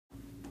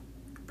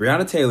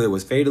Breonna Taylor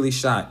was fatally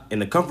shot in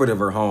the comfort of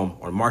her home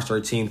on March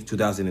 13,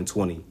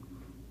 2020.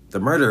 The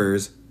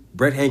murderers,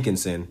 Brett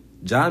Hankinson,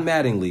 John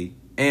Mattingly,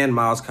 and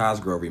Miles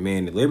Cosgrove,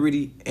 remain at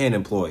liberty and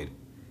employed.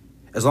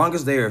 As long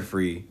as they are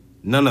free,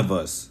 none of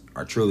us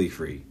are truly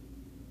free.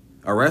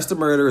 Arrest the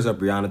murderers of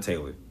Breonna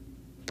Taylor.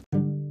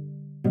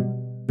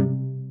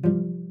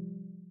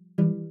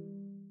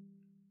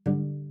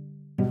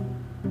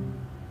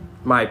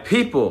 My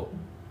people,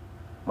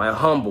 my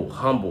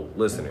humble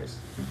listeners,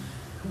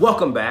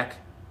 welcome back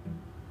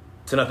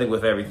to Nothing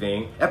with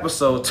Everything,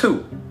 episode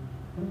 2.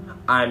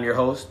 I'm your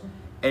host,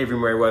 Avery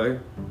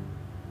Merriweather.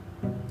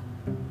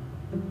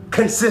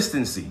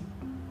 Consistency.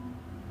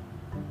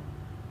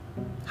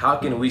 How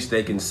can we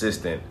stay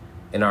consistent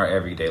in our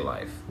everyday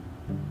life?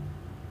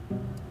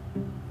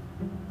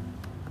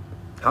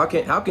 How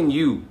can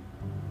you,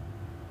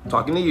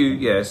 talking to you,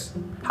 yes,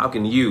 how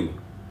can you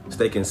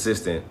stay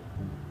consistent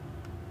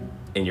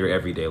in your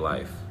everyday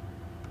life?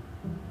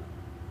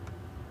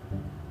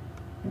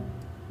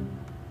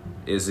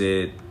 Is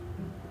it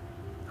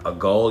a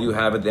goal you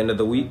have at the end of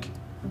the week?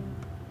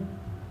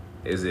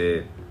 Is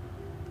it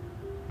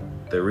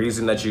the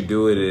reason that you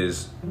do it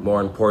is more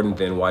important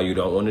than why you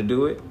don't want to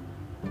do it?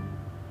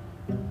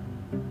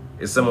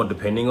 Is someone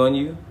depending on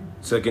you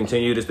to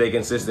continue to stay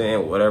consistent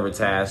in whatever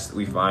task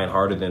we find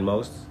harder than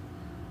most?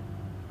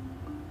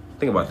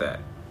 Think about that.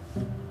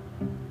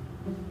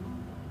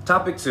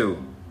 Topic 2,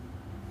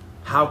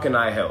 how can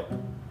I help?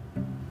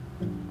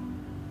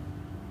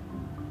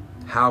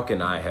 How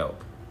can I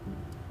help?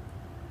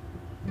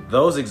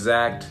 Those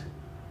exact,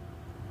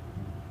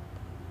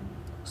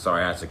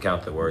 sorry, I have to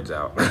count the words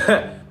out.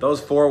 Those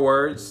 4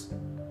 words,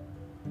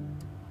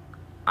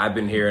 I've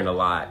been hearing a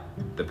lot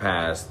the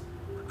past,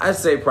 I'd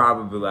say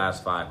probably the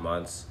last 5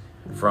 months,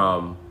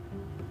 from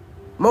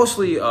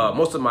mostly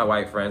most of my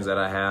white friends that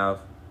I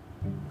have.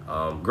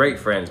 Great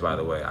friends, by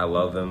the way. I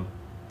love them.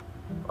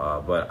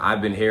 But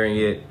I've been hearing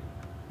it.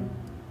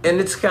 And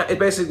it's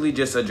basically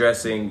just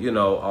addressing,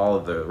 all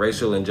of the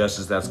racial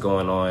injustice that's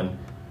going on.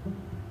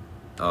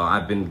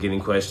 I've been getting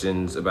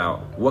questions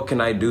about what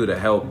can I do to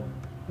help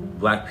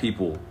Black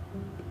people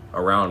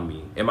around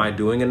me? Am I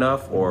doing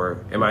enough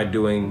or am I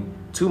doing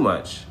too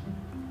much?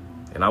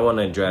 And I want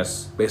to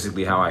address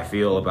basically how I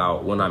feel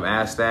about when I'm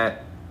asked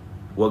that,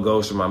 what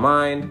goes through my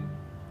mind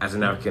as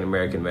an African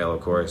American male,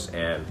 of course,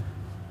 and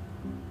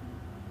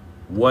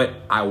what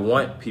I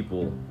want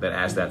people that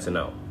ask that to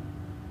know.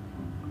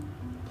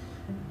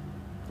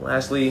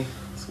 Lastly,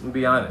 I'm gonna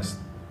be honest.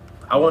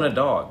 I want a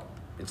dog.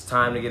 It's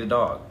time to get a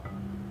dog.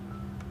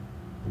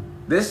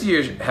 This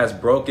year has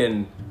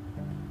broken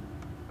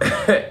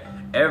to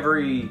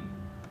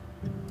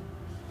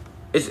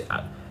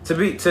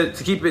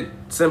keep it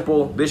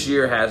simple, this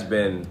year has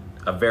been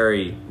a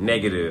very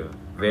negative,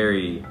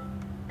 very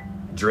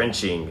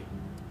drenching,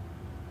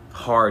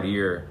 hard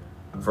year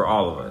for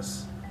all of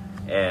us.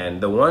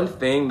 And the one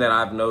thing that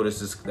I've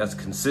noticed that's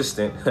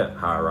consistent,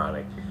 how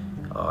ironic,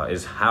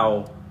 is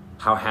how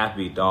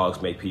happy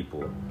dogs make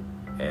people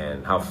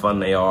and how fun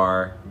they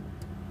are,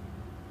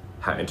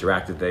 how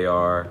interactive they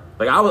are.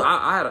 Like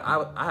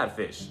I had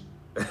fish.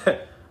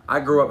 I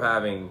grew up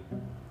having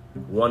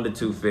 1 to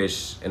 2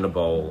 fish in a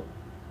bowl,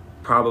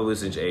 probably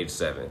since age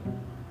 7.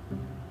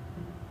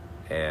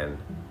 And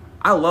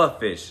I love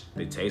fish.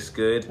 They taste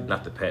good,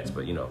 not the pets,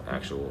 but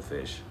actual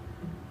fish.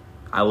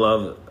 I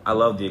love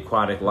the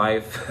aquatic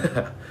life.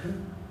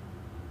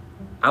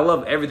 I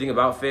love everything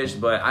about fish,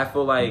 but I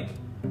feel like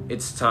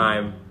it's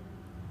time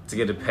to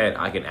get a pet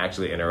I can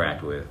actually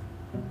interact with.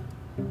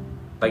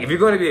 Like, if you're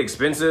going to be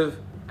expensive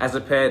as a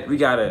pet, I'm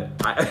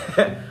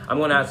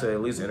going to have to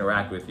at least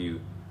interact with you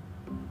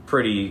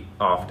pretty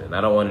often. I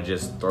don't want to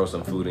just throw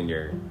some food in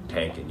your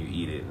tank and you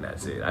eat it and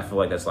that's it. I feel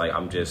like that's like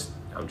I'm just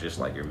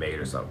like your maid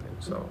or something.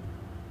 So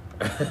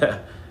I'm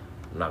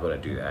not going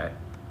to do that.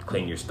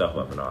 Clean your stuff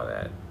up and all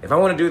that. If I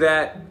want to do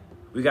that,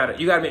 you got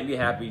to make me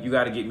happy. You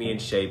got to get me in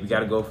shape. We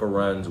got to go for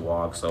runs,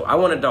 walks. So I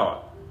want a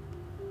dog.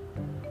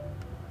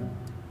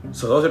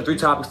 So those are the 3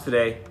 topics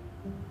today.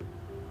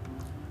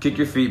 Kick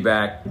your feet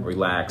back,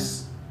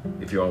 relax.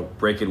 If you're on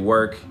break at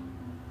work,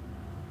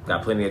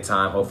 got plenty of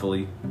time,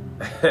 hopefully.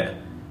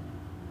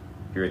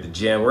 You're at the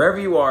gym, wherever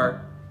you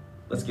are,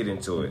 let's get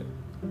into it.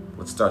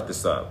 Let's start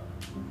this up.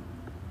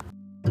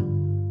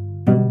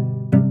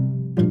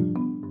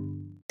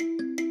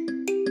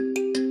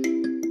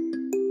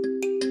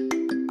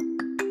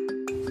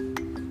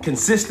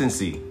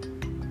 Consistency.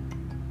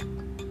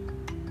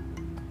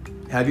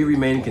 Have you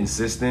remained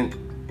consistent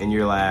in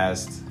your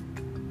last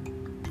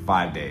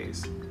 5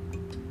 days?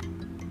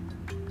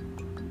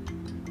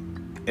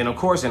 And of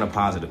course, in a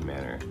positive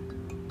manner.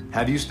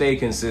 Have you stayed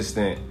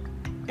consistent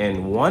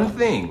in one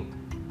thing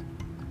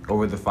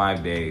over the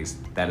 5 days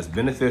that is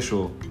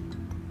beneficial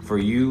for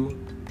you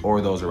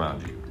or those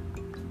around you?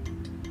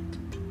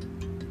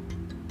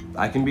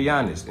 I can be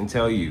honest and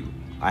tell you,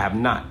 I have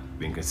not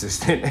been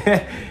consistent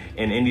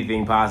in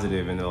anything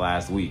positive in the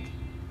last week.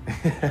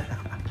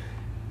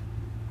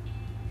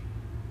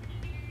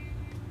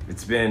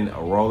 It's been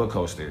a roller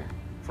coaster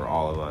for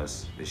all of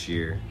us this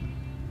year.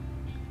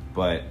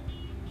 But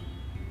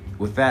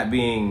with that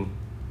being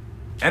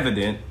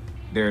evident,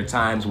 there are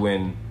times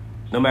when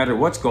no matter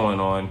what's going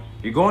on,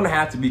 you're going to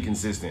have to be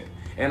consistent.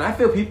 And I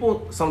feel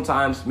people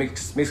sometimes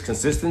mix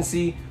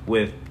consistency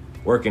with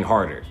working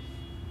harder.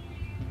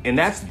 And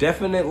that's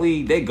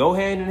definitely, they go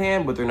hand in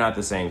hand, but they're not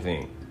the same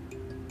thing.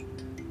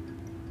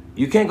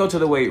 You can't go to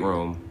the weight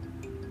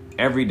room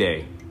every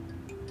day,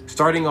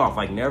 starting off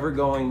like never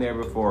going there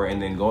before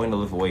and then going to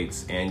lift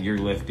weights and you're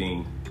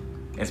lifting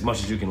as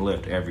much as you can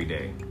lift every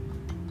day.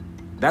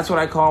 That's what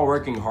I call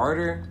working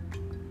harder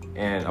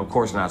and of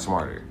course not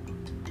smarter.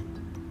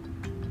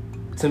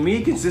 To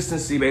me,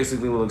 consistency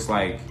basically looks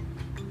like,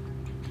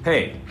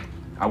 hey,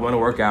 I want to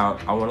work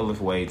out, I want to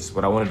lift weights,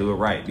 but I want to do it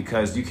right,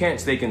 because you can't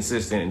stay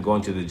consistent and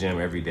going to the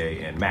gym every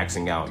day and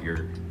maxing out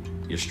your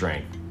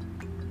strength,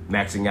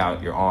 maxing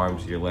out your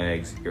arms, your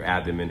legs, your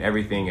abdomen,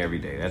 everything every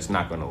day. That's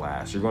not going to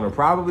last. You're going to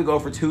probably go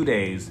for 2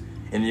 days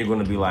and you're going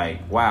to be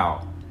like,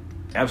 wow,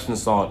 Epsom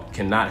salt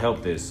cannot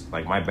help this.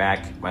 Like my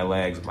back, my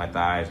legs, my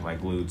thighs, my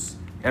glutes,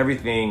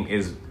 everything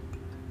is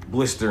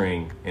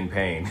blistering in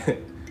pain.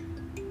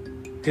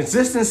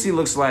 Consistency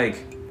looks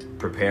like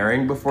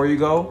preparing before you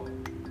go,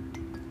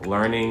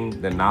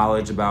 learning the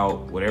knowledge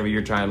about whatever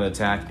you're trying to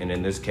attack, and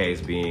in this case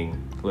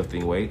being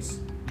lifting weights,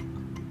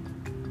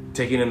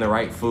 taking in the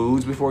right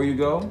foods before you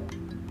go.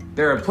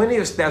 There are plenty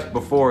of steps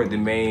before the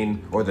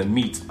main or the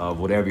meat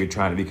of whatever you're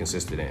trying to be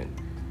consistent in.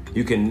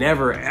 You can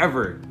never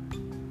ever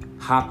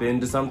hop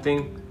into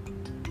something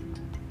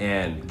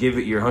and give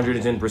it your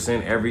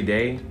 110% every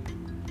day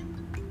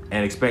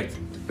and expect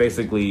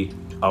basically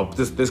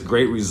this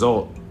great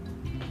result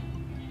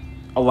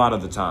a lot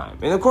of the time.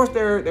 And of course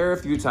there are a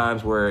few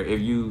times where if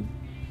you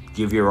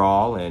give your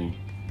all and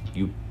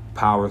you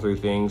power through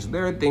things,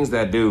 there are things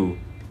that do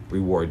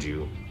reward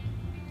you.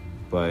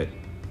 But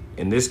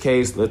in this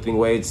case, lifting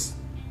weights,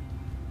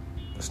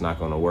 it's not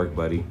gonna work,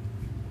 buddy.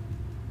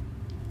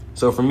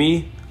 So for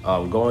me,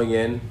 going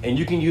in, and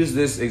you can use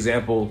this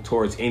example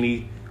towards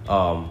any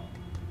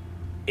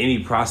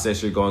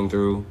process you're going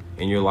through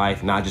in your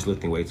life, not just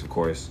lifting weights, of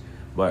course.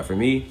 But for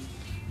me,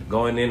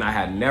 going in, I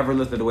had never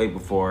lifted a weight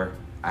before.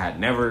 I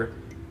had never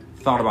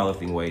thought about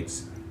lifting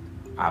weights.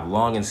 I have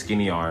long and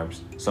skinny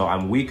arms, so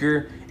I'm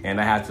weaker, and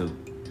I have to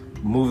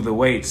move the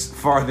weights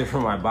farther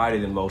from my body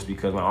than most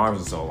because my arms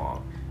are so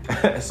long.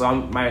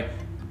 So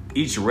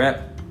each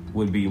rep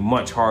would be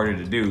much harder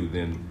to do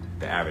than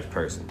the average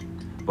person.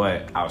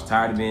 But I was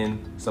tired of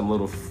being some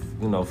little,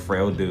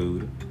 frail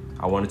dude.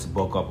 I wanted to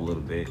bulk up a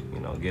little bit,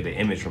 get an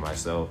image for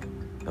myself,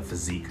 a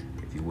physique,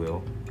 if you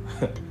will.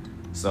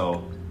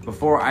 So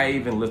before I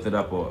even lifted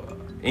up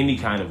any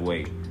kind of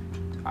weight,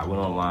 I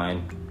went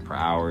online for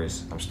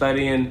hours. I'm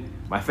studying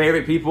my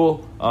favorite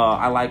people.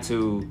 I like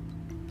to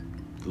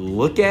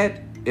look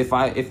at,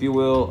 if you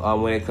will,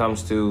 when it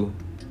comes to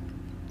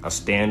a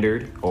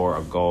standard or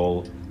a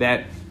goal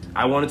that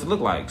I want it to look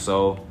like.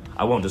 So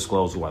I won't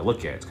disclose who I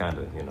look at. It's kind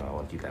of, I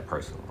want to keep that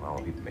personal. I don't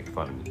want people making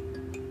fun of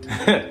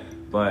me.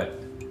 But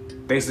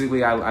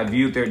basically, I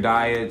viewed their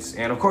diets,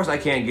 and of course I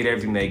can't get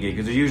everything they get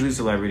because they're usually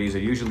celebrities,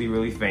 they're usually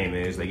really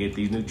famous. They get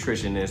these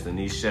nutritionists and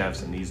these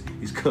chefs and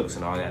these cooks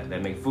and all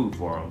that make food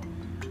for them.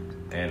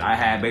 And I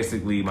had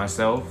basically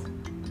myself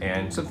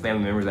and some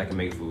family members that can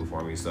make food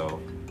for me.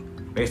 So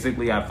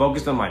basically, I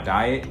focused on my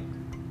diet.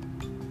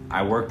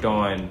 I worked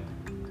on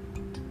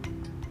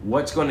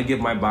what's going to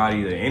give my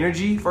body the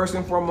energy first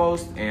and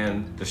foremost,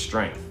 and the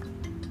strength,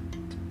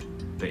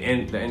 the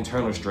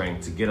internal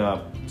strength to get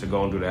up, to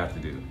go and do what I have to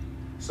do.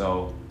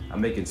 So I'm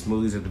making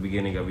smoothies at the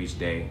beginning of each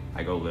day.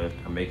 I go lift.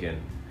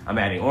 I'm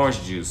adding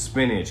orange juice,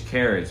 spinach,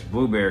 carrots,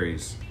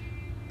 blueberries,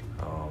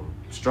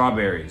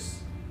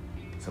 strawberries,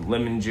 some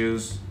lemon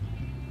juice,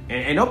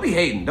 and don't be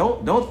hating.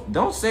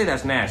 Don't say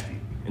that's nasty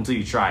until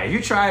you try it. If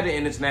you tried it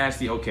and it's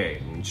nasty,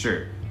 okay,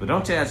 sure, but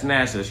don't say that's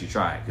nasty unless you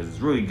try it, because it's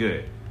really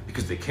good.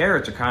 Because the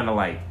carrots are kind of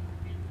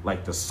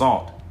like the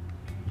salt.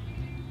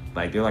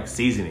 Like they're like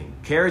seasoning.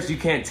 Carrots, you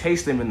can't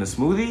taste them in the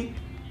smoothie,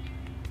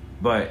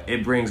 but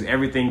it brings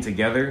everything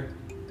together,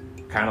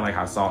 kind of like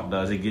how salt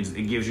does. It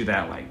gives you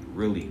that like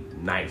really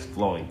nice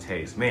flowing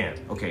taste. Man,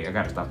 okay, I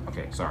gotta stop.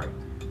 Okay, sorry,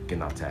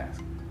 getting off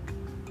task.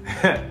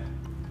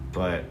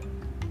 But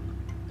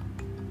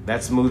that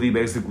smoothie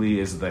basically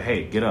is the,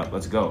 hey, get up,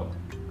 let's go.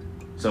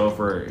 So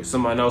for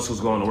someone else who's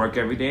going to work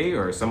every day,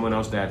 or someone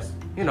else that's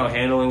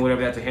handling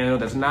whatever they have to handle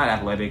that's not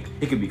athletic,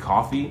 it could be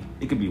coffee,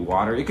 it could be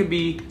water, it could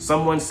be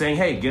someone saying,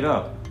 hey, get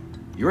up.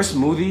 Your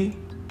smoothie,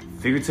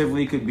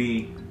 figuratively, could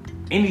be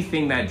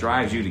anything that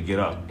drives you to get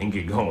up and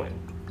get going.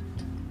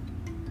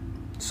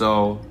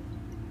 So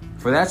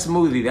for that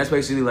smoothie, that's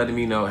basically letting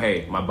me know,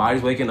 hey, my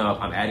body's waking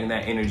up, I'm adding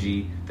that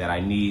energy that I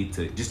need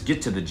to just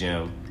get to the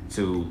gym,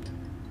 to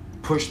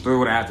push through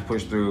what I have to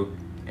push through,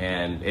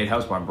 and it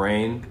helps my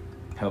brain,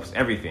 helps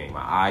everything,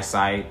 my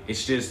eyesight.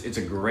 It's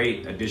a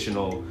great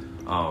additional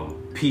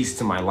piece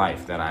to my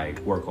life that I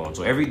work on.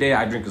 So every day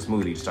I drink a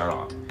smoothie to start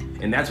off.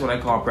 And that's what I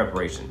call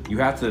preparation. You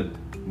have to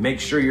make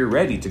sure you're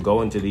ready to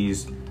go into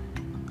these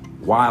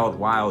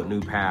wild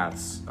new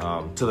paths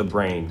to the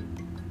brain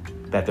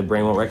that the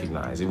brain won't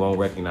recognize. It won't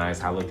recognize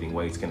how lifting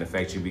weights can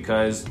affect you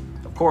because,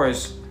 of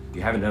course,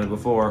 you haven't done it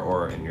before,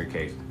 or in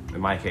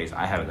my case,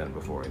 I haven't done it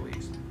before at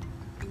least.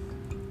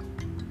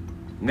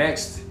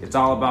 Next, it's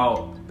all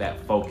about that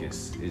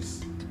focus.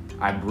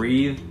 I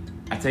breathe.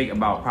 I take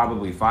about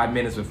probably 5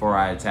 minutes before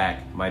I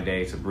attack my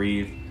day to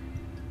breathe,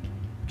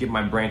 get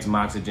my brain some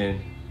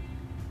oxygen.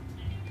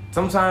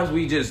 Sometimes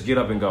we just get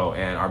up and go,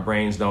 and our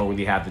brains don't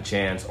really have the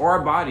chance, or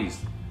our bodies,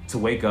 to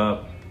wake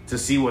up, to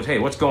see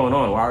what's going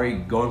on? Why are we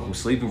going from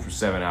sleeping for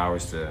 7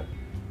 hours to,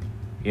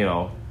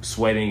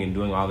 sweating and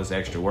doing all this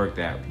extra work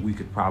that we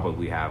could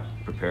probably have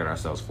prepared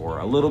ourselves for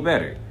a little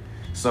better?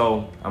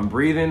 So I'm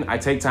breathing. I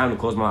take time to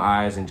close my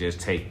eyes and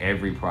just take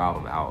every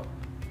problem out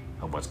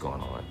of what's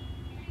going on.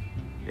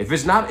 If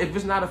it's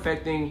not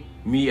affecting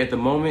me at the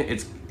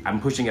moment, I'm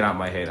pushing it out of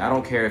my head. I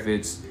don't care if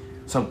it's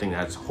something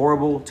that's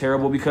horrible,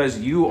 terrible, because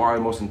you are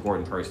the most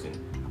important person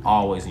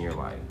always in your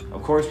life.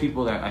 Of course,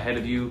 people that are ahead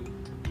of you,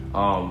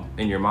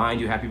 in your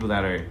mind, you have people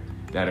that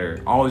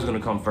are always going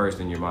to come first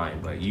in your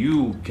mind, but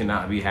you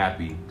cannot be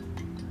happy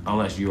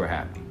unless you are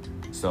happy.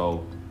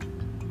 So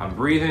I'm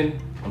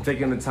breathing. I'm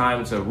taking the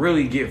time to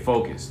really get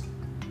focused,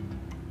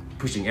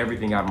 pushing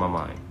everything out of my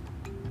mind.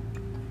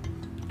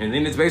 And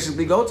then it's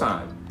basically go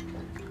time.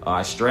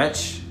 I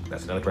stretch.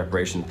 That's another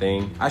preparation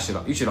thing.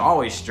 You should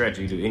always stretch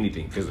when you do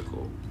anything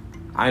physical.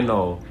 I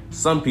know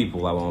some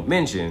people I won't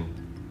mention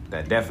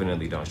that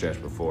definitely don't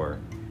stretch before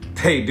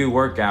they do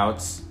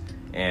workouts,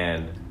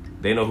 and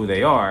they know who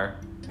they are,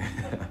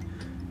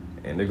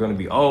 and they're going to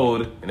be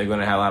old, and they're going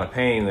to have a lot of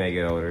pain when they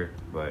get older.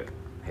 But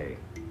hey,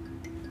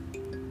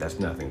 that's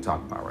nothing to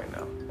talk about right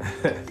now.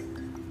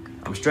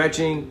 I'm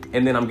stretching,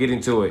 and then I'm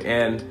getting to it.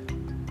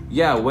 And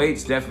yeah,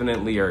 weights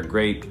definitely are a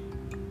great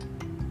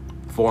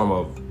form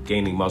of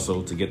gaining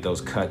muscle to get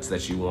those cuts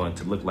that you want,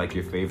 to look like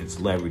your favorite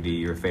celebrity,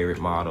 your favorite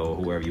model,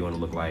 whoever you want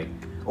to look like,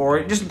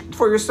 or just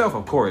for yourself,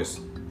 of course,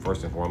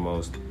 first and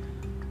foremost.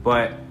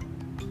 But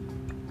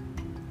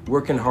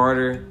working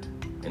harder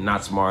and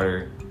not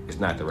smarter is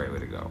not the right way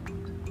to go.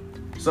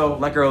 So,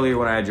 like earlier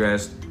when I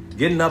addressed,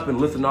 getting up and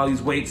lifting all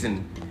these weights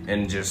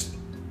and just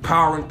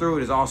powering through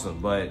it is awesome,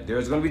 but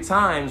there's going to be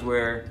times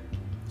where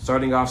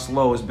starting off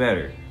slow is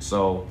better.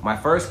 So my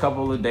first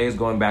couple of days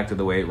going back to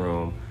the weight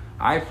room,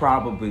 I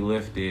probably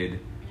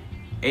lifted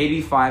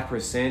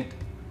 85%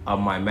 of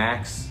my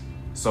max.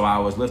 So I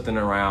was lifting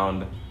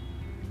around,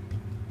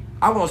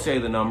 I won't say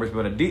the numbers,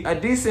 but a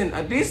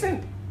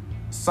decent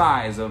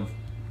size of,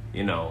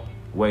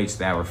 weights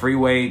that were free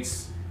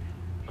weights,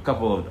 a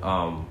couple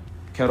of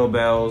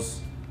kettlebells,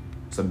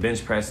 some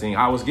bench pressing.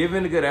 I was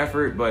giving a good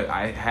effort, but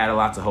I had a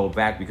lot to hold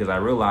back because I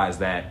realized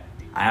that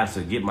I have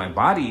to get my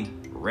body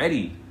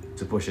ready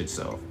to push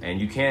itself. And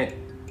you can't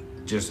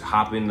just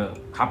hop on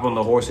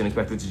the horse and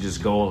expect it to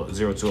just go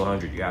 0 to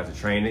 100. You got to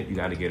train it. You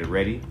got to get it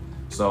ready.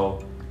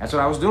 So that's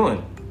what I was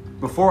doing.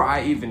 Before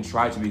I even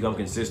tried to become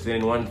consistent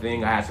in one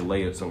thing, I had to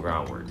lay some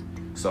groundwork.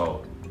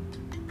 So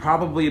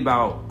probably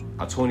about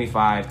a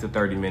 25 to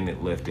 30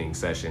 minute lifting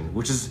session,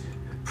 which is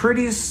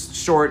pretty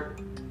short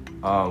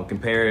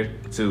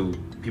compared to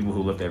people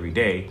who lift every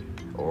day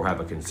or have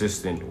a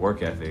consistent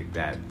work ethic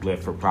that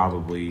lift for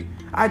probably,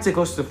 I'd say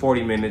close to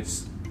 40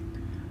 minutes.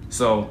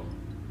 So,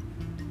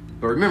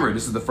 but remember,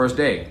 this is the first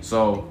day.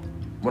 So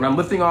when I'm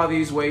lifting all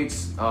these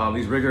weights,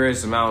 these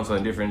rigorous amounts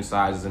on different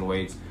sizes and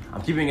weights,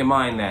 I'm keeping in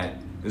mind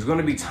that there's going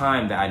to be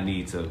time that I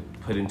need to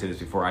put into this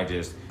before I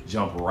just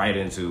jump right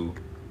into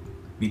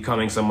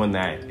becoming someone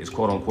that is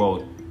quote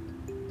unquote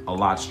a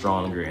lot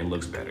stronger and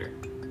looks better.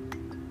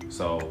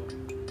 So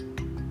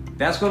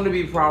that's going to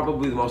be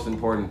probably the most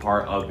important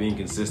part of being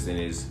consistent,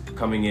 is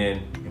coming in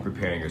and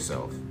preparing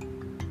yourself.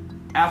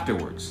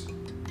 Afterwards,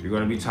 you're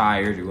going to be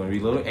tired, you're going to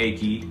be a little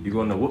achy, you're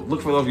going to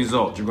look for those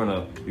results, you're going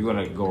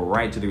to go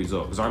right to the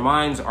result, because our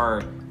minds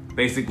are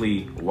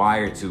basically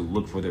wired to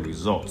look for the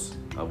results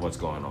of what's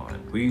going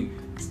on. We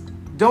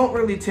don't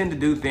really tend to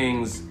do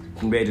things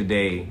from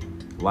day-to-day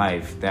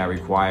life that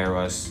require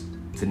us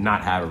to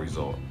not have a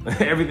result.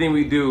 Everything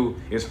we do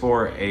is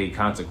for a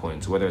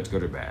consequence, whether it's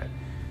good or bad.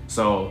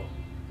 So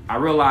I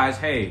realized,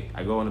 hey,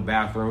 I go in the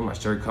bathroom, my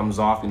shirt comes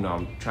off,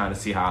 I'm trying to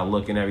see how I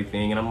look and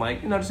everything, and I'm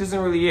like, this isn't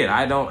really it.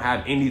 I don't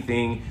have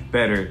anything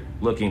better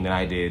looking than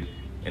I did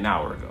an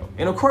hour ago.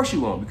 And of course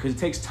you won't, because it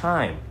takes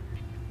time.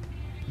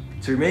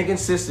 To remain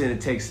consistent,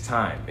 it takes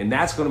time. And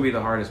that's going to be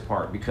the hardest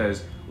part,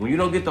 because when you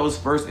don't get those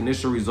first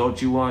initial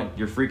results you want,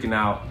 you're freaking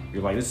out.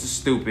 You're like, this is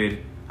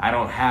stupid. I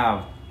don't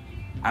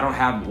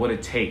have what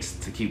it takes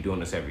to keep doing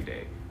this every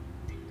day.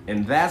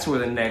 And that's where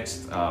the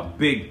next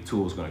big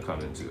tool is going to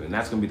come into, and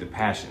that's going to be the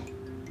passion.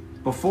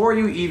 Before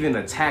you even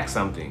attack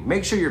something,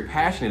 make sure you're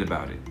passionate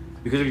about it.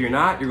 Because if you're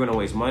not, you're going to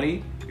waste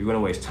money, you're going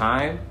to waste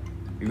time,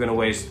 you're going to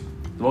waste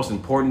the most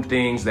important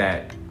things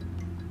that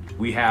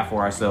we have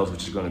for ourselves,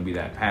 which is going to be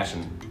that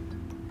passion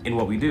in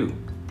what we do.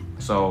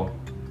 So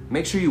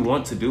make sure you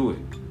want to do it.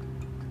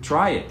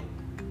 Try it.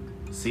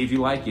 See if you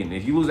like it. And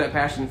if you lose that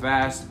passion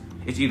fast,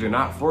 it's either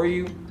not for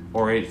you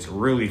or it's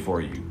really for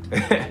you.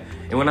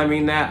 And when I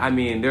mean that, I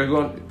mean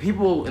there's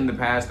people in the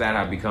past that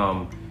have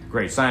become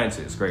great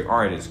scientists, great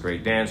artists,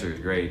 great dancers,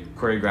 great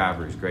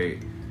choreographers,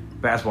 great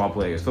basketball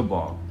players,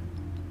 football.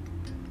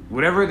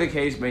 Whatever the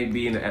case may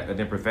be in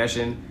their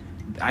profession,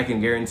 I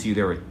can guarantee you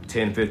there were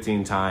 10,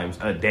 15 times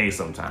a day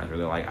sometimes where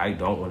they're like, I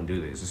don't want to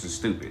do this. This is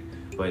stupid.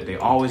 But they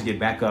always get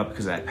back up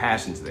because that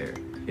passion's there.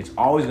 It's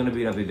always going to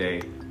be another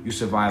day. You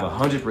survive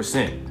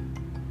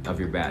 100% of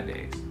your bad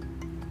days.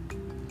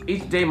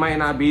 Each day might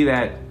not be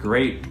that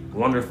great,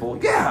 wonderful,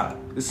 yeah,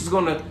 this is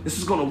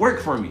gonna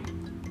work for me.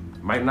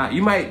 Might not.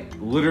 You might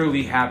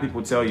literally have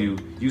people tell you,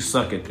 you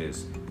suck at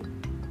this.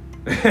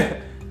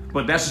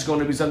 But that's just going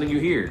to be something you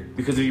hear.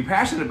 Because if you're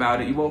passionate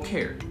about it, you won't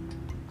care.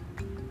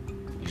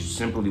 You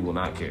simply will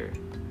not care.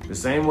 The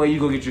same way you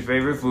go get your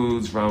favorite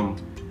foods from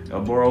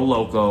El Burro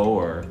Loco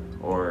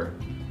or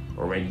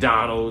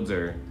McDonald's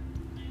or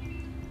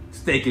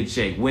Steak and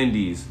Shake,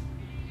 Wendy's,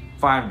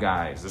 Five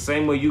Guys. The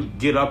same way you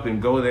get up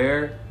and go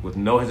there with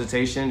no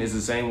hesitation is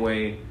the same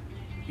way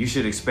you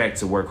should expect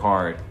to work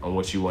hard on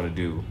what you want to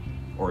do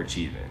or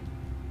achieve in.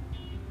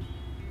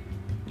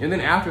 And then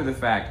after the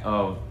fact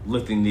of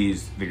lifting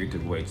these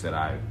figurative weights that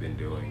I've been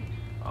doing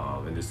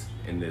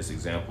in this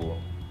example,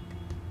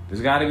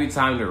 there's got to be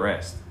time to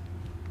rest.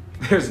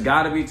 There's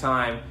got to be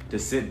time to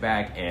sit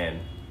back and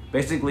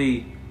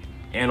basically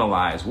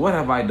analyze, what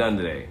have I done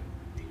today?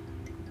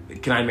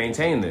 Can I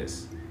maintain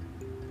this?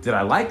 Did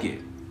I like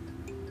it?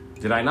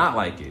 Did I not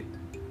like it?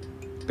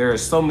 There are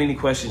so many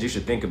questions you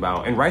should think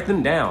about and write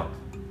them down.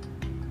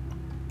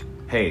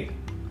 Hey,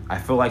 I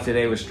feel like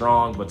today was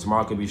strong, but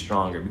tomorrow could be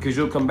stronger, because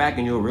you'll come back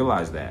and you'll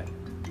realize that.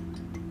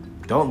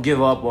 Don't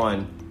give up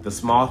on the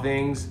small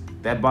things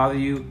that bother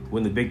you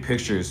when the big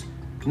picture's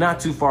not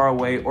too far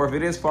away, or if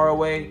it is far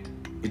away,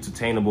 it's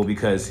attainable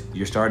because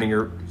you're starting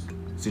your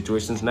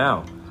situations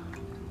now.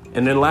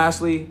 And then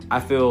lastly, I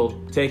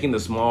feel taking the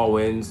small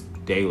wins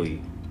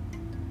daily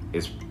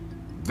is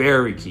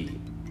very key.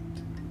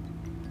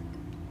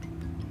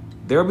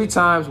 There'll be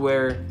times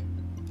where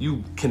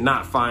you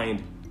cannot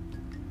find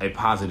a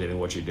positive in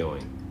what you're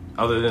doing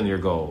other than your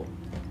goal.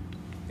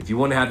 If you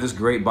want to have this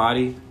great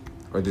body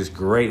or this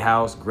great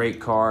house,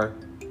 great car,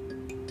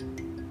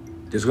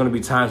 there's going to be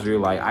times where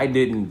you're like, I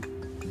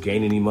didn't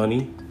gain any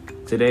money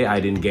today.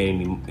 I didn't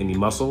gain any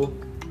muscle.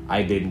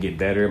 I didn't get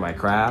better at my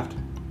craft.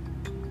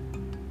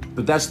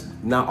 But that's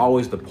not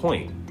always the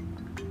point.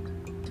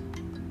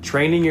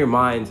 Training your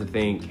mind to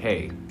think,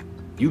 hey,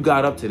 you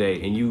got up today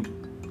and you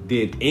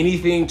did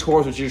anything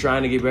towards what you're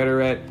trying to get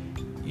better at,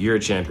 you're a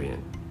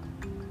champion.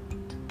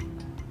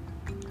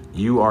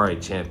 You are a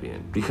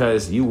champion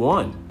because you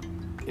won,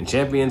 and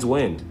champions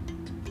win.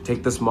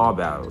 Take the small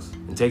battles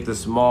and take the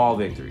small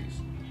victories.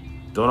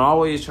 Don't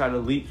always try to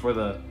leap for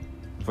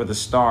the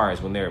stars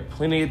when there are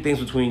plenty of things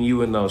between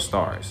you and those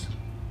stars.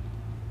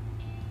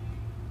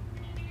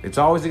 It's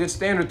always a good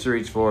standard to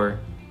reach for,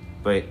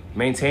 but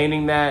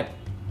maintaining that,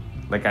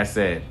 like I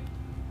said,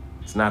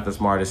 it's not the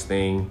smartest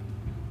thing.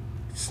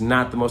 It's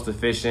not the most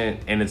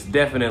efficient, and it's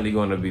definitely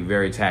going to be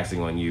very taxing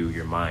on you,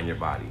 your mind, your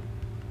body.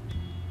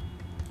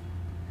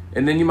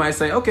 And then you might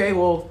say, okay,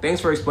 well,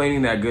 thanks for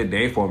explaining that good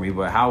day for me,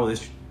 but how will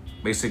this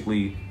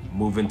basically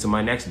move into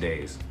my next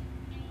days?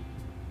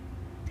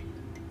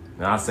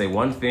 And I'll say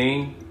one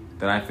thing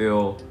that I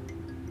feel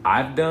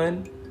I've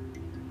done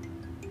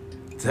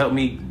to help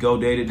me go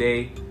day to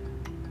day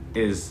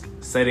is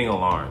setting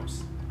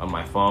alarms on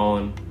my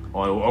phone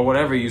or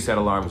whatever you set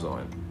alarms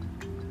on.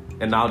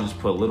 And I'll just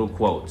put little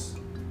quotes.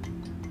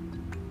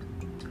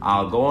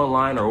 I'll go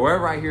online or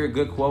wherever I hear a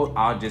good quote,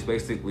 I'll just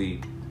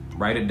basically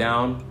write it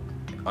down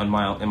in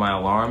my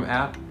alarm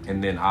app,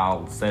 and then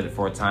I'll set it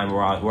for a time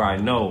where I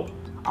know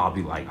I'll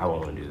be like, I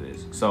want to do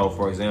this. So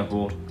for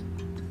example,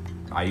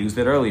 I used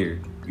it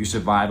earlier. You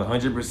survive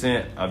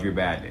 100% of your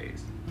bad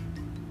days.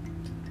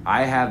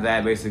 I have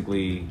that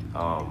basically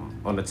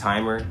on the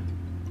timer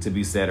to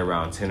be set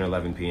around 10 or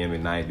 11 p.m.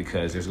 at night,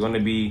 because there's going to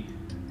be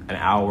an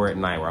hour at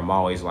night where I'm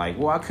always like,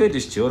 well, I could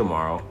just chill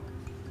tomorrow.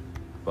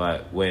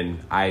 But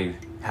when I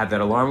have that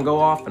alarm go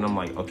off and I'm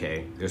like,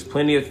 okay, there's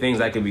plenty of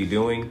things I could be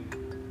doing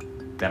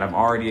that I've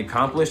already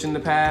accomplished in the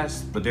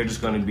past, but they're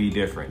just going to be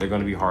different. They're going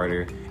to be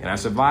harder. And I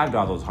survived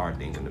all those hard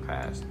things in the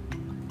past.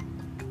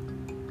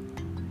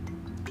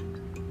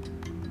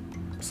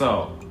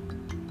 So,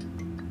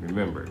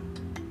 remember,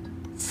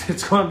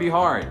 it's going to be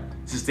hard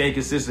to stay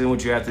consistent in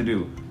what you have to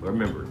do. But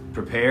remember,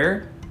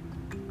 prepare,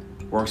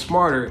 work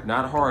smarter,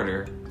 not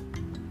harder,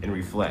 and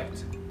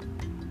reflect.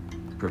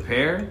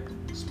 Prepare,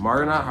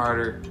 smarter, not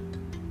harder,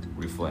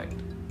 reflect.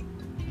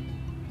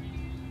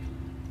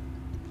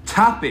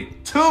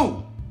 Topic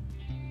 2.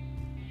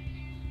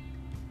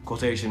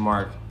 Quotation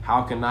mark,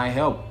 how can I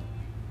help?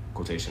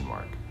 Quotation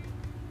mark.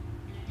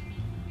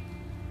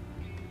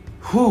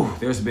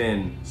 There's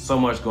been so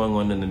much going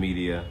on in the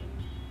media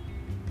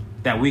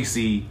that we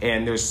see,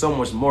 and there's so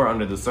much more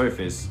under the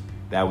surface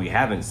that we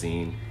haven't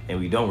seen and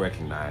we don't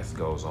recognize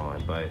goes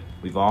on. But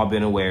we've all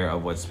been aware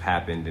of what's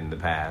happened in the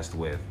past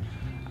with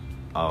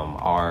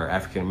our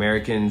African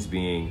Americans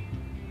being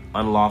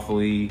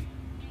unlawfully,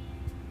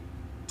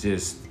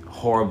 just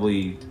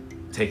horribly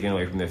taken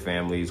away from their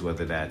families,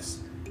 whether that's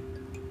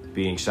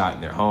being shot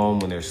in their home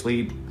when they're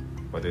asleep,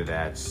 whether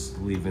that's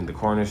leaving the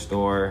corner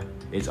store.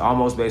 It's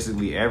almost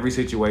basically every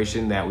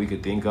situation that we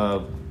could think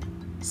of,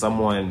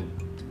 someone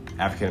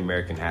African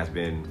American has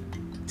been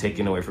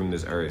taken away from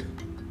this earth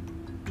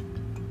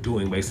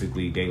doing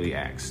basically daily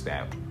acts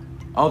that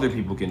other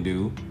people can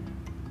do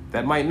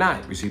that might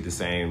not receive the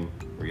same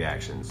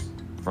reactions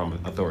from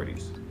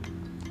authorities.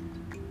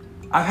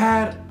 I've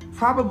had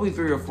probably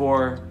 3 or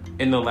 4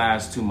 in the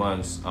last 2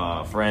 months,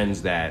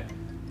 friends that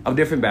of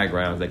different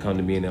backgrounds that come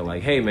to me and they're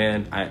like, hey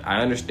man,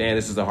 I understand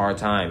this is a hard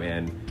time,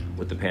 and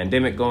with the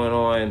pandemic going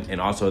on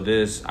and also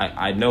this,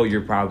 I know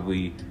you're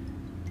probably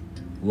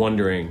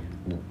wondering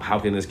how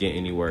can this get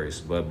any worse,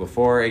 but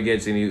before it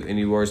gets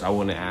any worse, I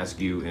want to ask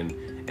you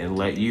and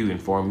let you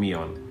inform me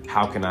on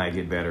how can I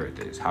get better at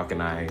this? How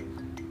can I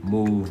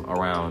move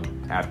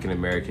around African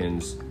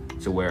Americans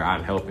to where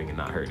I'm helping and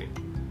not hurting?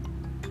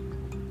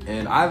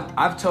 And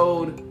I've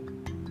told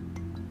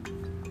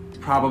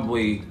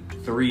probably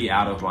 3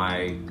 out of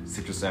my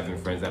 6 or 7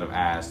 friends that have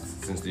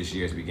asked since this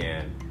year's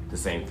began the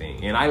same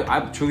thing. And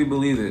I truly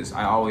believe this.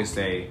 I always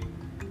say,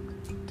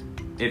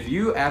 if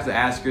you have to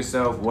ask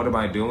yourself, what am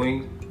I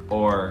doing?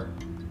 Or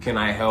can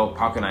I help?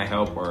 How can I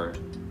help? Or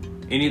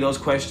any of those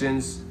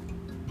questions,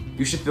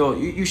 you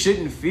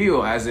shouldn't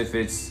feel as if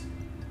it's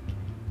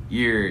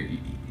you're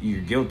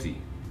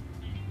guilty.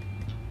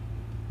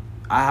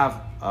 I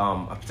have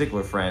a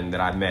particular friend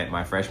that I met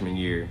my freshman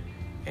year,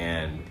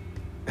 and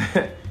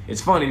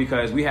it's funny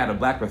because we had a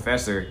black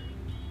professor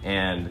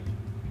and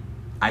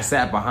I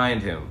sat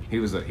behind him.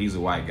 He's a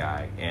white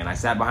guy, and I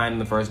sat behind him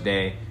the first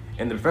day,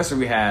 and the professor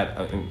we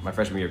had in my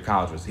freshman year of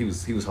college he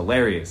was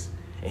hilarious,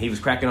 and he was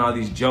cracking all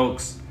these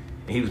jokes,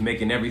 and he was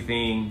making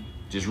everything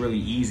just really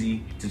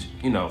easy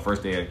to,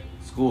 first day of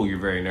school, you're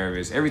very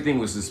nervous. Everything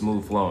was just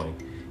smooth flowing.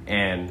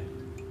 And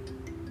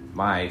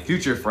my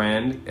future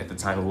friend at the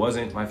time, who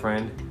wasn't my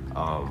friend,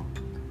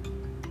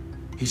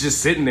 he's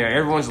just sitting there,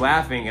 everyone's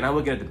laughing, and I'm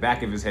looking at the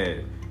back of his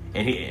head,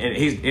 and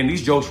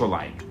these jokes were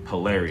like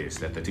hilarious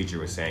that the teacher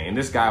was saying, and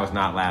this guy was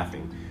not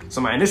laughing.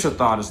 So my initial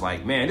thought is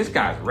like, man, this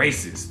guy's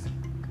racist.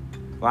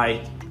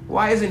 Like,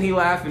 why isn't he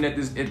laughing at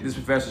this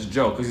professor's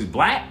joke? Because he's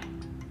black?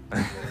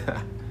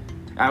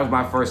 That was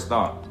my first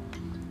thought.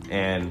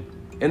 And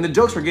the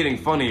jokes were getting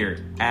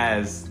funnier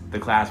as the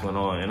class went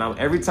on. And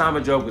every time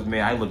a joke was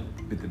made, I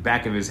looked at the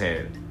back of his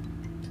head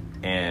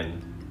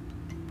and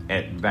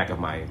at the back of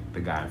the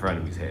guy in front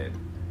of me's head.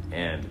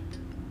 And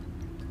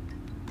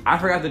I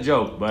forgot the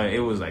joke, but it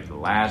was like the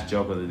last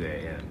joke of the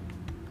day. And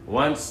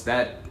once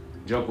that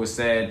joke was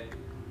said,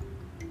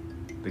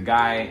 the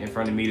guy in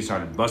front of me just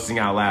started busting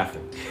out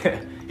laughing.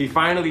 He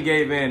finally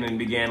gave in and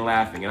began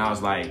laughing. And I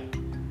was like,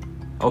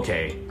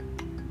 okay,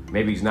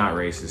 maybe he's not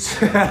racist.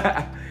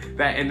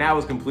 That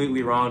was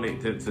completely wrong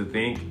to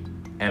think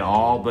at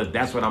all, but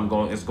that's what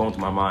it's going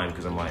through my mind,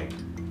 because I'm like,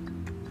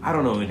 I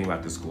don't know anything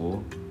about this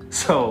school.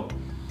 So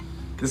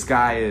this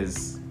guy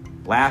is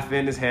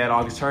laughing his head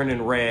off, he's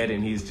turning red,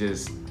 and he's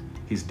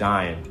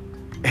dying.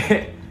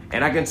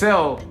 And I can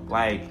tell,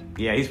 like,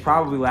 yeah, he's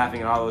probably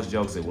laughing at all those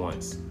jokes at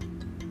once,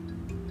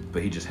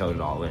 but he just held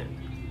it all in.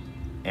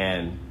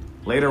 And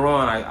later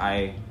on,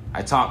 I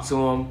talked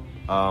to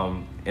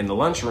him in the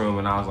lunchroom,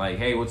 and I was like,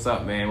 hey, what's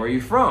up, man? Where are you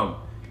from?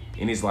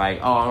 And he's like,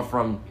 oh, I'm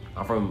from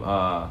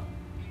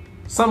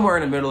somewhere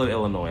in the middle of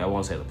Illinois. I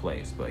won't say the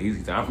place, but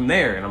he's I'm from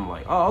there. And I'm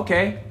like, oh,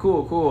 okay,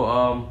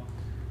 cool.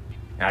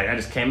 I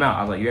just came out.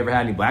 I was like, you ever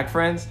had any black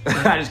friends?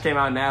 I just came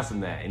out and asked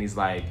him that. And he's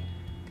like,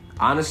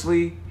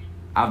 honestly,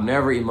 I've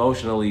never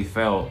emotionally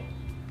felt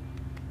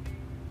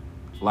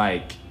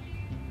like,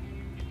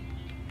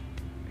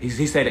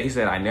 he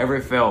said I never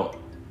felt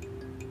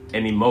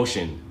an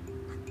emotion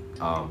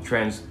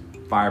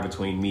transpire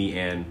between me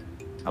and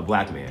a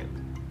black man.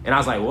 And I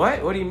was like,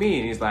 what? What do you mean?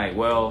 And he's like,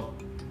 well,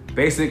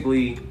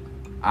 basically,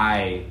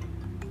 I've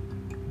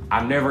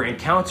never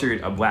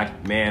encountered a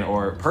black man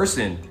or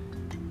person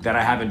that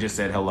I haven't just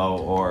said hello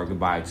or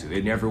goodbye to.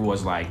 It never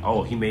was like,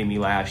 oh, he made me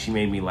laugh, she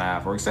made me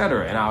laugh, or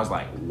etc. And I was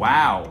like,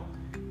 wow.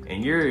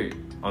 And you're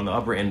on the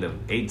upper end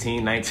of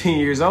 18, 19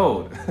 years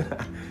old.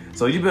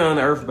 So you've been on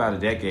the earth for about a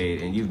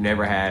decade, and you've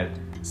never had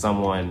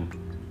someone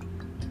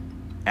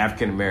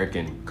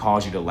African-American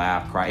cause you to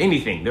laugh, cry,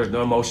 anything. There's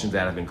no emotions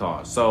that have been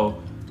caused.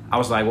 So I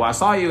was like, well, I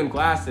saw you in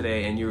class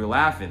today and you were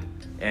laughing.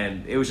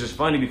 And it was just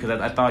funny because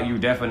I thought you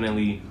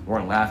definitely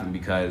weren't laughing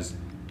because,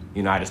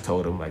 I just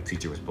told him like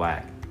teacher was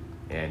black.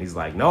 And he's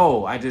like,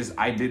 no, I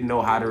didn't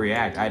know how to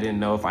react. I didn't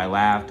know if I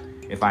laughed,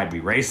 if I'd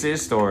be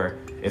racist, or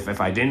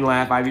if I didn't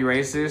laugh, I'd be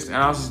racist. And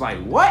I was just like,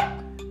 what?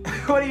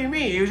 What do you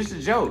mean? It was just a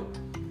joke.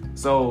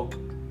 So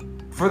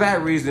for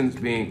that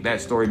reason,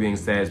 that story being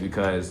said, is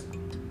because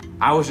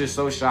I was just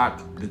so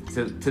shocked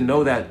to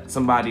know that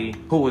somebody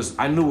who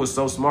I knew was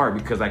so smart,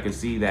 because I could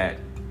see that,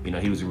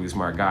 he was a really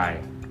smart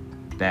guy,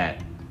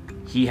 that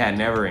he had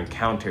never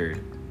encountered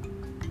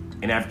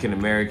an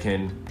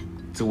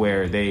African-American to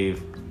where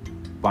they've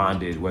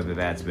bonded, whether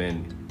that's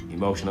been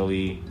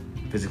emotionally,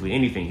 physically,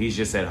 anything. He's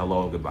just said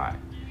hello and goodbye.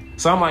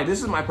 So I'm like,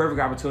 this is my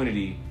perfect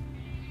opportunity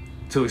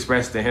to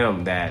express to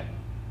him that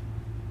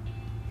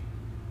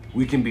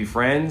we can be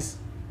friends,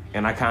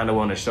 and I kind of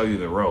want to show you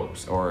the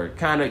ropes or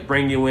kind of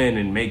bring you in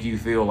and make you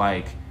feel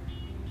like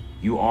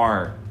you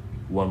are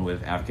one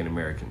with African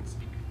Americans.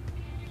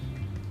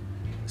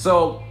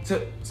 So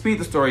to speed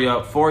the story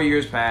up, 4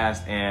 years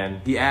passed,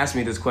 and he asked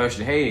me this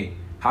question: hey,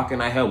 how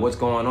can I help? What's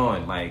going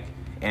on?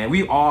 And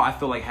we all, I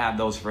feel like, have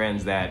those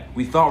friends that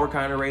we thought were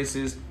kind of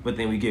racist, but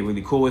then we get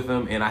really cool with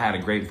them. And I had a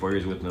great 4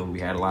 years with them.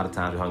 We had a lot of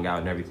time, we hung out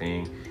and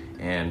everything.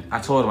 And I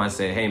told him, I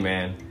said, hey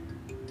man,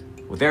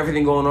 with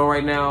everything going on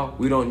right now,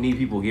 we don't need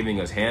people giving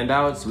us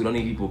handouts. We don't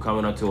need people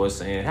coming up to us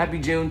saying, happy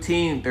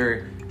Juneteenth,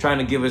 or trying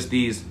to give us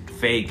these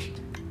fake,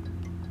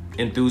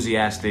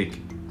 enthusiastic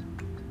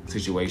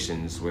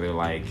situations where they're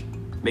like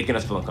making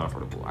us feel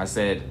uncomfortable. I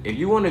said, if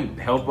you want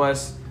to help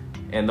us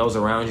and those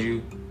around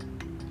you,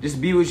 just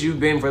be what you've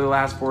been for the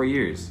last 4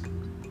 years.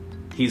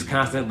 He's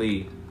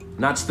constantly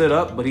not stood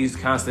up, but he's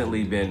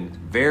constantly been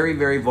very,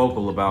 very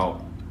vocal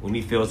about when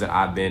he feels that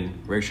I've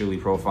been racially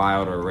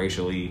profiled or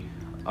racially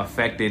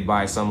affected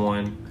by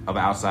someone of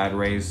outside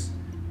race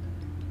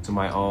to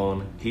my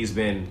own.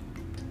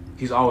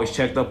 He's always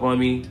checked up on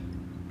me.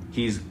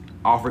 He's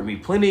offered me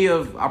plenty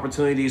of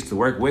opportunities to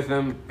work with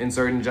him in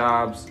certain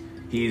jobs.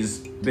 He's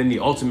been the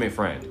ultimate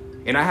friend.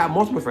 And I have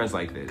multiple friends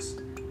like this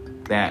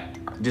that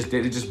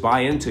they just buy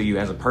into you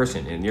as a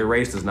person, and your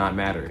race does not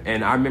matter.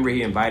 And I remember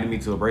he invited me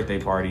to a birthday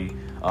party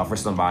for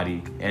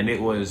somebody, and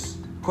it was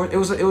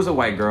a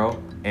white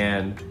girl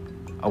and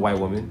a white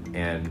woman,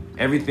 and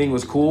everything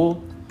was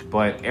cool,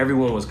 but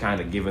everyone was kind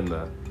of giving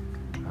the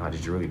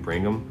did you really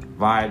bring him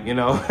vibe, you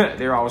know?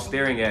 They were always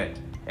staring at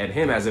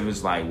him as if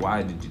it's like,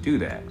 why did you do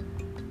that?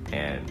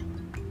 And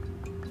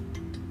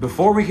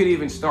before we could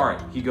even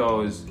start, he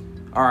goes,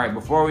 all right,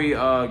 before we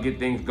get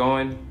things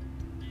going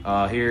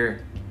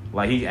here,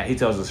 like he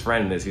tells his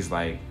friend this. He's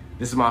like,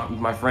 this is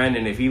my friend,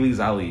 and if he leaves,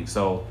 I'll leave.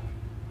 So,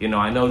 you know,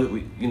 I know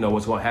that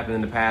what's going to happen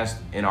in the past.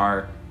 In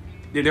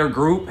their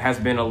group has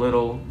been a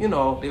little,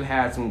 they've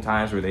had some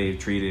times where they've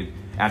treated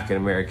African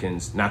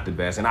Americans not the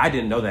best, and I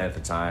didn't know that at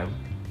the time.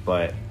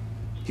 But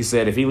he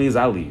said, if he leaves,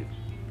 I'll leave,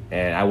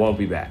 and I won't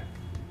be back.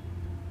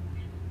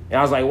 And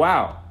I was like,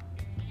 wow.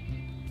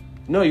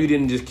 No, you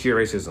didn't just cure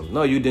racism.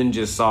 No, you didn't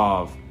just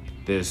solve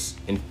this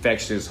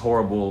infectious,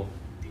 horrible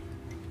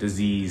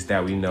disease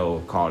that we know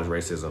called as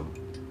racism.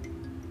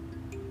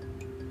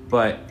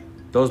 But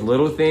those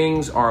little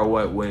things are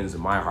what wins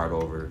my heart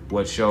over.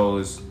 What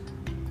shows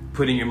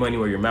putting your money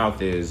where your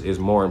mouth is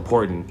more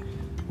important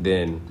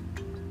than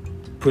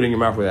putting your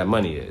mouth where that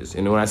money is.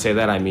 And when I say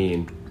that, I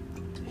mean,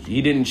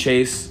 he didn't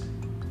chase,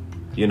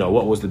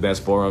 what was the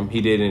best for him.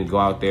 He didn't go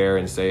out there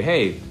and say,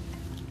 hey,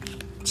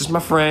 just my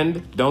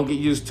friend, don't get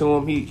used to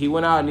him. He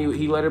went out and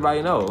he let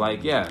everybody know,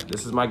 like, yeah,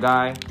 this is my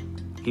guy.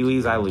 He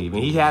leaves, I leave.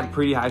 And he had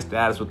pretty high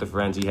status with the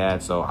friends he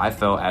had, so I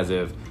felt as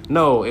if,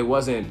 no, it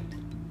wasn't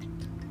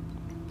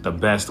the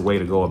best way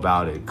to go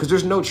about it, because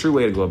there's no true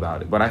way to go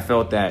about it. But I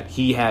felt that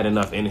he had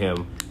enough in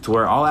him to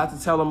where all I had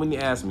to tell him when he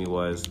asked me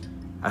was,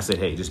 I said,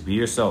 hey, just be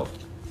yourself.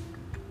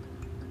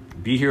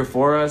 Be here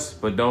for us,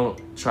 but don't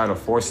try to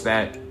force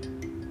that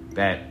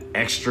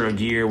extra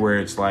gear where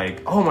it's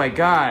like, oh my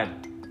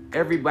God,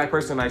 every black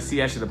person I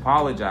see I should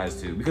apologize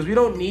to, because we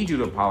don't need you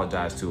to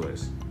apologize to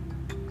us.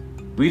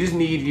 We just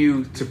need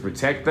you to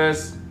protect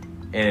us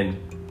in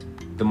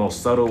the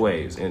most subtle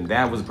ways. And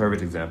that was a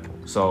perfect example.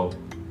 So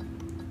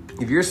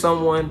if you're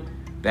someone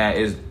that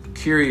is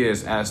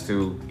curious as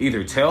to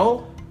either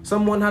tell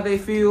someone how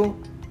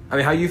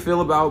you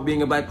feel about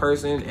being a black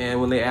person, and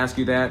when they ask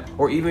you that,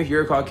 or even if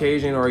you're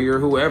Caucasian or you're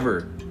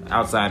whoever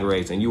outside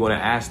race and you want to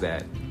ask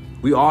that,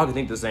 we all can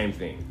think the same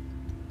thing.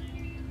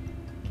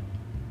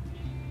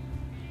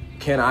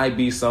 Can I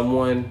be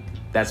someone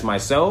that's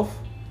myself,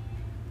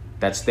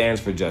 that stands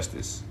for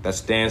justice, that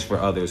stands for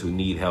others who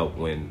need help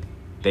when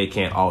they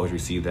can't always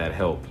receive that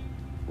help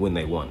when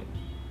they want it?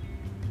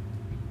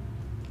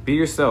 Be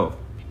yourself.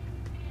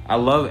 I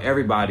love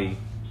everybody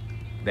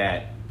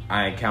that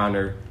I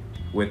encounter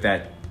with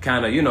that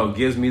kind of,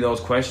 gives me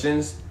those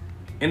questions.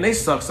 And they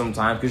suck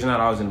sometimes because you're not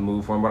always in the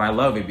mood for them, but I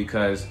love it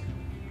because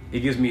it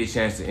gives me a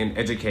chance to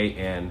educate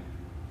and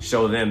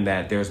show them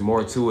that there's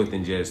more to it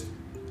than just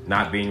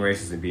not being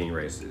racist and being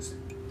racist.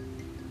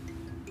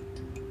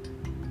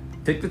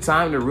 Take the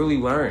time to really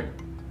learn,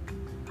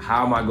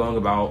 how am I going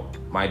about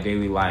my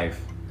daily life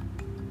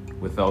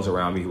with those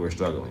around me who are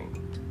struggling?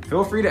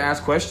 Feel free to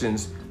ask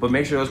questions, but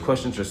make sure those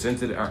questions are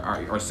sensitive,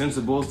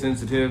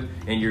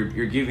 and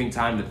you're giving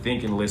time to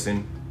think and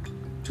listen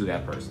to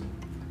that person.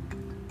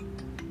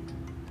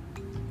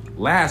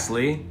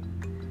 Lastly,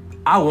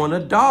 I want a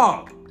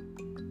dog.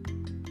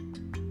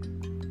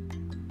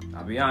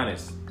 I'll be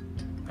honest.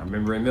 I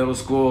remember in middle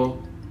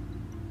school,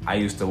 I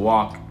used to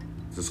walk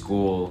to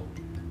school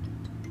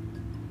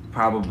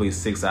probably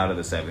 6 out of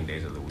the 7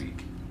 days of the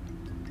week.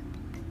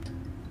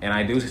 And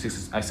I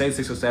say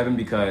 6 or 7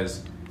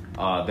 because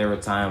there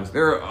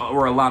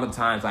were a lot of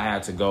times I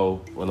had to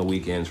go on the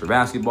weekends for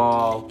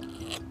basketball,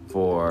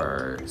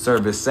 for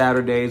service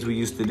Saturdays we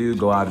used to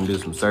go out and do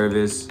some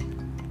service.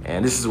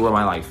 And this is where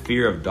my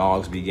fear of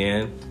dogs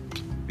began,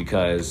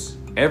 because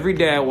every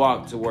day I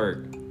walked to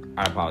work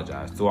I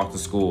apologize, to walk to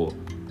school,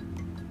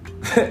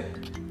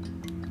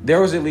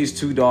 there was at least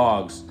 2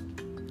 dogs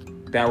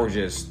that were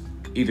just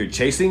either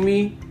chasing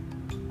me,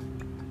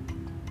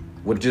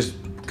 would just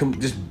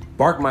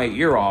bark my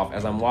ear off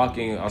as I'm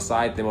walking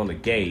outside them on the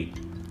gate.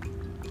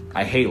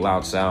 I hate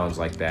loud sounds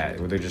like that,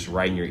 where they're just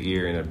right in your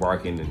ear and they're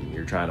barking and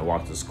you're trying to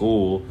walk to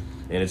school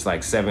and it's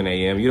like 7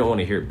 a.m. You don't want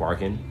to hear it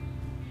barking.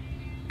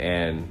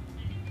 And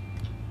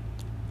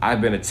I've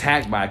been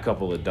attacked by a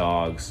couple of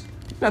dogs.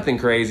 Nothing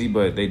crazy,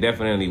 but they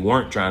definitely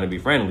weren't trying to be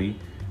friendly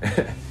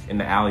in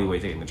the alleyway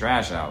taking the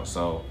trash out.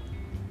 So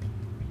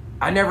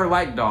I never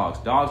liked dogs.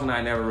 Dogs and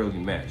I never really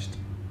meshed.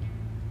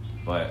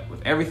 But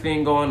with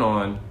everything going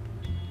on,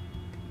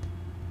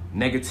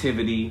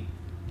 negativity,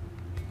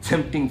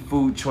 tempting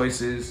food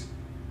choices,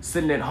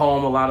 sitting at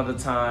home a lot of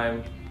the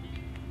time,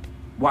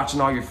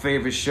 watching all your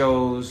favorite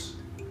shows,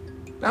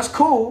 that's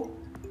cool.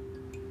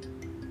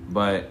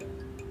 But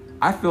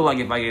I feel like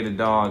if I get a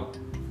dog,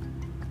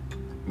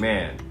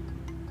 man,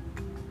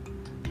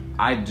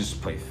 I'd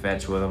just play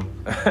fetch with him.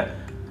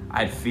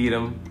 I'd feed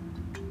him.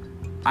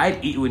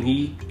 I'd eat when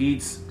he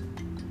eats,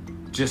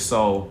 just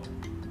so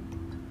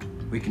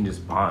we can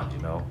just bond, you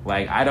know?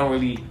 Like, I don't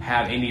really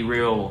have any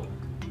real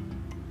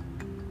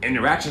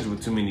interactions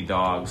with too many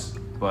dogs,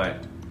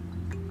 but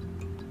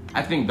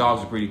I think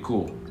dogs are pretty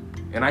cool.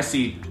 And I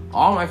see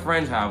all my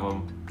friends have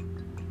them,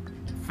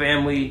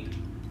 family,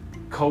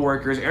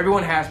 coworkers,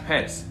 everyone has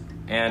pets,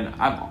 and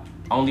I've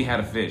only had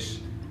a fish.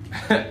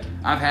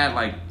 I've had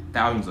like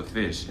thousands of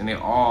fish, and they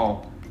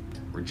all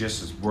were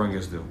just as boring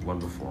as the one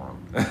before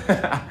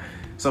them.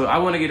 So I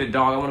want to get a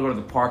dog. I want to go to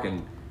the park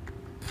and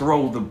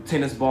throw the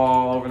tennis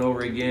ball over and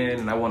over again,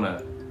 and I want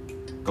to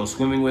go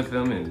swimming with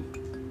them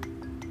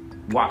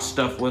and watch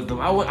stuff with them.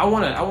 I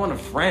want a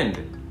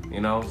friend, you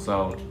know.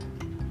 So,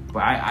 but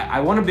I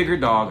want a bigger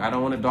dog. I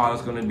don't want a dog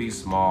that's going to be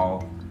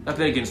small.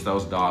 Nothing against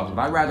those dogs,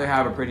 but I'd rather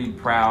have a pretty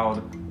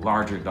proud,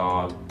 larger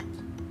dog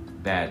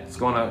that's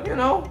going to, you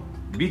know,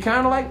 be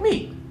kind of like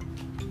me.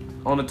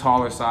 On the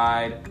taller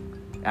side,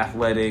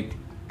 athletic,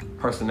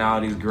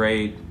 personality's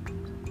great,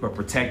 but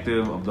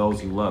protective of those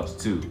he loves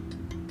too.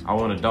 I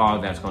want a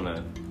dog that's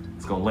gonna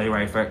lay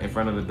right in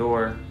front of the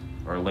door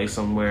or lay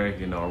somewhere,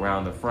 you know,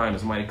 around the front.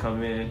 If somebody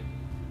come in,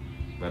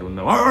 let them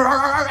know,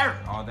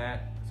 all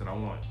that. That's what I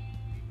want.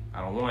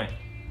 I don't want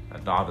a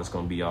dog that's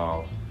gonna be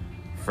all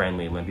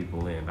friendly and let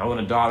people in. I want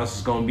a dog that's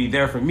just gonna be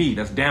there for me,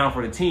 that's down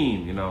for the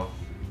team, you know.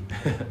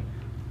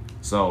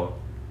 So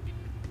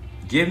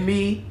give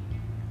me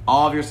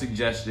all of your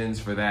suggestions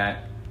for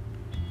that.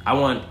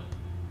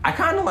 I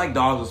kind of like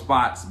dogs with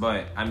spots,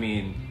 but I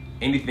mean,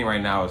 anything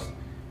right now is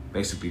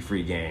basically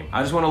free game.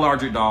 I just want a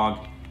larger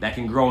dog that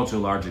can grow into a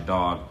larger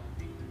dog.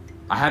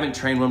 I haven't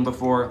trained one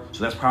before,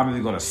 so that's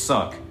probably gonna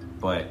suck,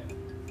 but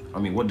I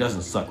mean, what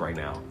doesn't suck right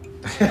now?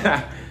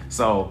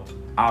 So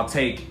I'll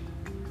take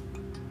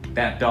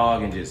that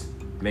dog and just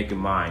make him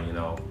mine, you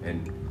know,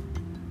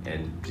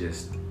 and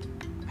just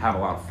have a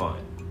lot of fun.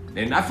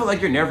 And I feel like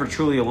you're never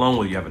truly alone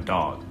when you have a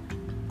dog.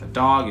 A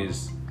dog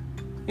is,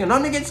 you know,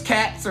 nothing against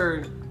cats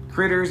or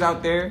critters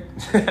out there,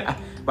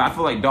 but I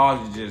feel like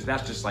dogs are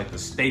that's just like the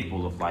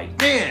staple of like,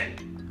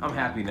 man, I'm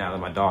happy now that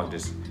my dog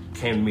just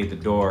came to me at the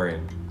door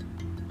and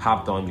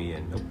hopped on me.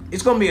 And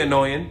it's gonna be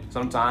annoying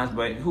sometimes,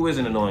 but who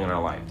isn't annoying in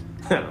our life?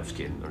 I'm just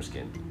kidding.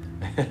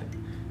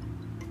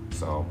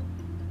 So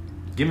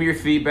give me your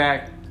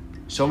feedback.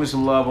 Show me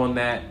some love on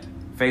that.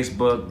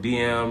 Facebook,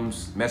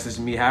 DMs, message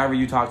me, however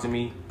you talk to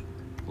me.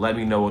 Let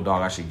me know what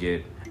dog I should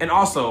get. And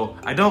also,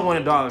 I don't want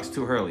a dog that's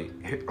too hairy.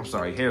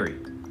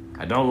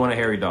 I don't want a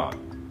hairy dog.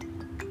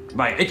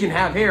 Like, it can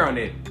have hair on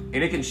it, and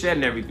it can shed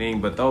and everything,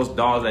 but those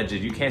dogs that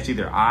just, you can't see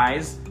their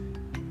eyes,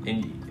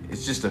 and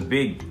it's just a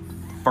big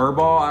fur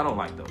ball, I don't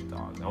like those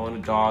dogs. I want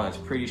a dog that's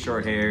pretty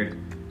short-haired,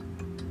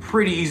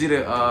 pretty easy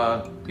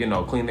to, you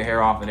know, clean the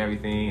hair off and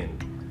everything,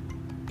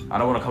 and I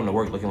don't want to come to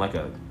work looking like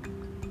a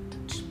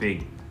just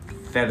big,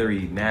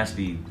 feathery,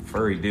 nasty,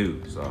 furry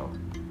dude. So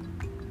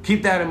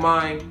keep that in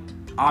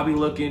mind. I'll be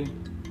looking.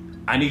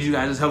 I need you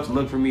guys' help to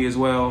look for me as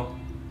well.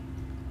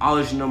 I'll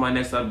let you know my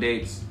next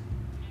updates.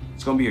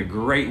 It's gonna be a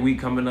great week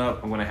coming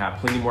up. I'm gonna have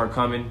plenty more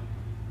coming.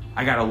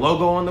 I got a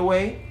logo on the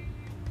way.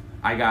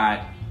 I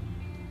got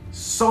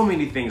so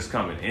many things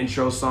coming.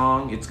 Intro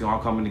song, it's all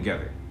coming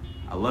together.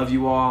 I love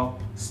you all.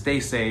 Stay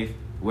safe,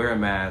 wear a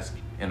mask,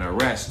 and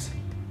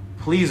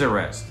please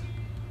arrest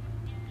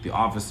the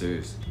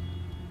officers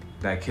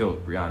that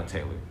killed Breonna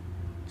Taylor.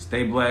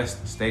 Stay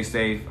blessed, stay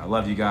safe. I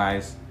love you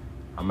guys.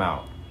 I'm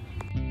out.